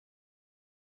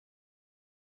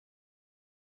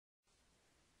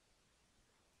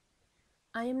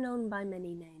I am known by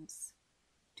many names.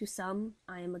 To some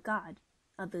I am a god,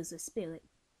 others a spirit.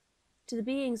 To the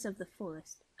beings of the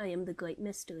forest I am the great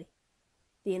mystery.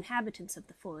 The inhabitants of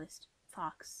the forest,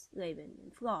 fox, raven,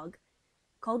 and frog,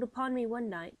 called upon me one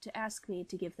night to ask me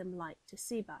to give them light to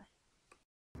see by.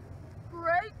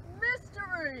 Great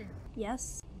mystery!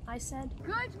 Yes, I said.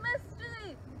 Great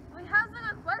mystery! We have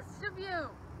a request of you.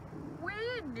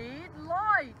 We need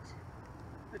light.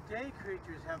 The day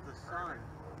creatures have the sun,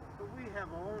 but we have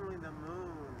only the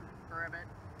moon. Ribbit.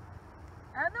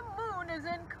 And the moon is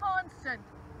inconstant.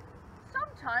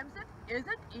 Sometimes it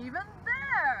isn't even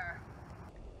there.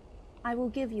 I will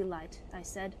give you light, I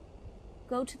said.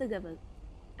 Go to the river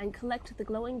and collect the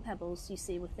glowing pebbles you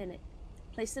see within it.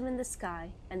 Place them in the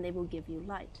sky, and they will give you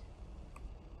light.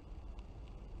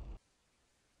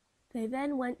 They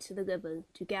then went to the river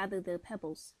to gather their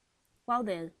pebbles. While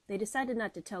there, they decided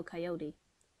not to tell Coyote,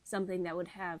 something that would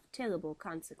have terrible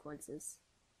consequences.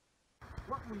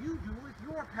 What will you do with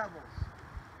your pebbles?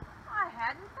 I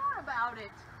hadn't thought about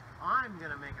it. I'm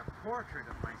gonna make a portrait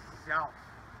of myself.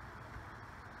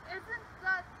 Isn't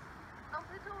that a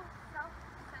little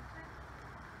self-centered?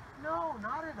 No,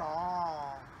 not at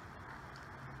all.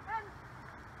 And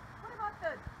what about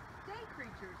the day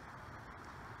creatures?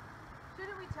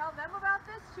 Shouldn't we tell them about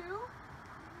this too?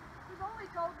 We've only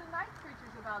told the night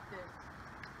creatures about this.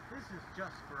 This is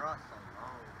just for us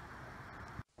alone.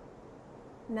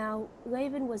 Now,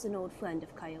 Raven was an old friend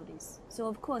of Coyote's, so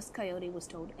of course Coyote was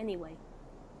told anyway.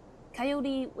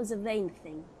 Coyote was a vain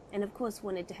thing, and of course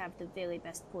wanted to have the very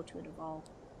best portrait of all.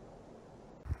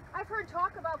 I've heard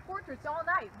talk about portraits all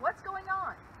night. What's going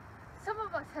on? Some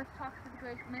of us have talked of the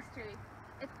great mystery.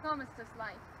 It promised us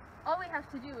light. All we have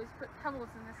to do is put pebbles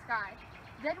in the sky.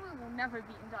 Then we will never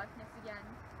be in darkness again.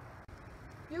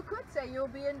 You could say you'll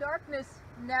be in darkness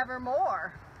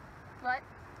nevermore. What?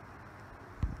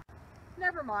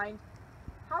 Never mind.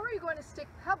 How are you going to stick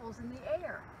pebbles in the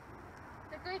air?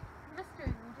 The great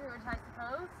mystery will do it, I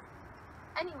suppose.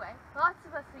 Anyway, lots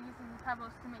of us are using the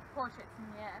pebbles to make portraits in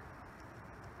the air.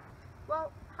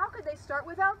 Well, how could they start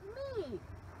without me?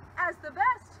 As the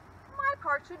best, my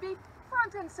part should be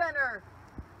front and center.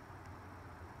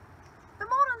 The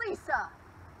Mona Lisa.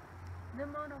 The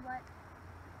Mona what?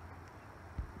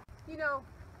 You know,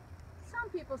 some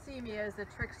people see me as a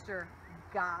trickster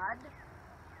god.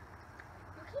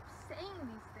 You keep saying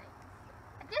these things.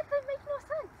 I guess they make no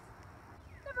sense.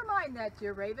 Never mind that,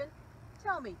 dear Raven.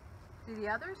 Tell me, do the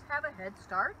others have a head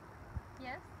start?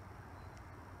 Yes?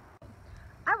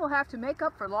 I will have to make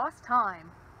up for lost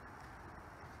time.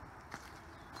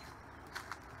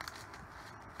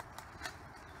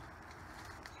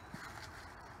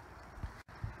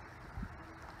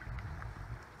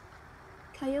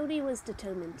 Coyote was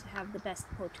determined to have the best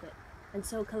portrait, and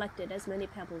so collected as many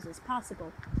pebbles as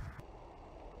possible.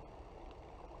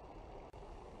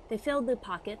 They filled their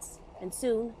pockets, and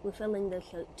soon were filling their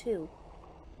shirt too.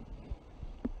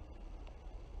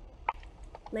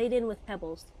 Laden with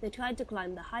pebbles, they tried to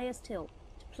climb the highest hill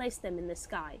to place them in the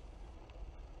sky.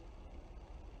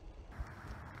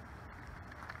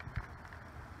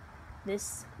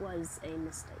 This was a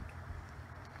mistake.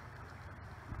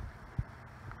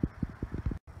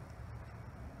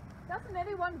 Doesn't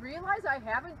anyone realize I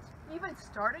haven't even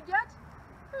started yet?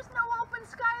 There's no open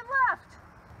sky left.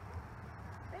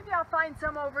 Maybe I'll find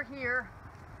some over here.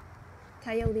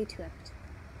 Coyote tripped,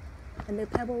 and the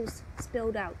pebbles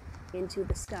spilled out into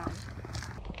the sky.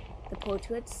 The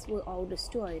portraits were all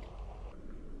destroyed.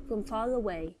 From far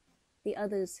away, the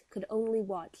others could only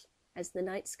watch as the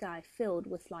night sky filled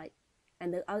with light,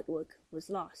 and their artwork was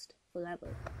lost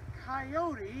forever.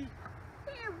 Coyote?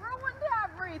 He ruined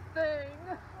everything.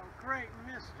 A great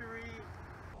mystery.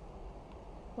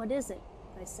 What is it?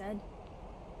 I said.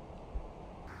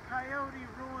 Coyote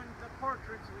ruined the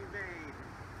portraits we made.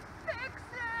 Fix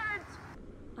it!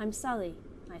 I'm sorry,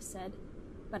 I said,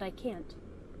 but I can't.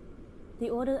 The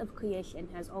order of creation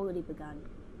has already begun.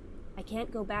 I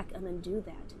can't go back and undo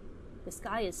that. The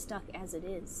sky is stuck as it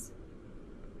is.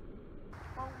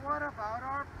 But what about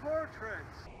our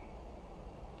portraits?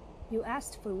 You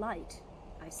asked for light,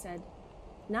 I said,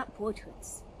 not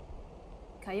portraits.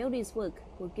 Coyote's work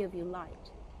will give you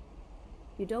light.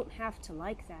 You don't have to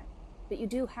like that, but you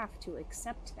do have to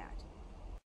accept that.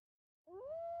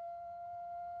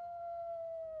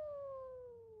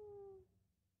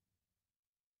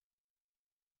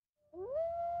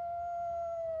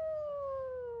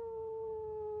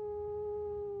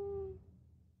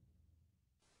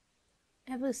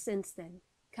 Ever since then,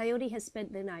 Coyote has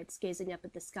spent their nights gazing up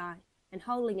at the sky and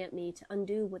howling at me to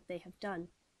undo what they have done,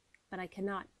 but I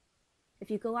cannot.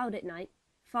 If you go out at night,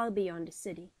 far beyond the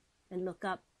city, and look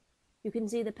up, You can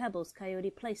see the pebbles Coyote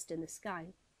placed in the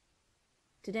sky.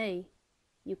 Today,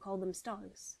 you call them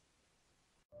stars.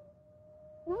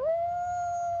 Woo!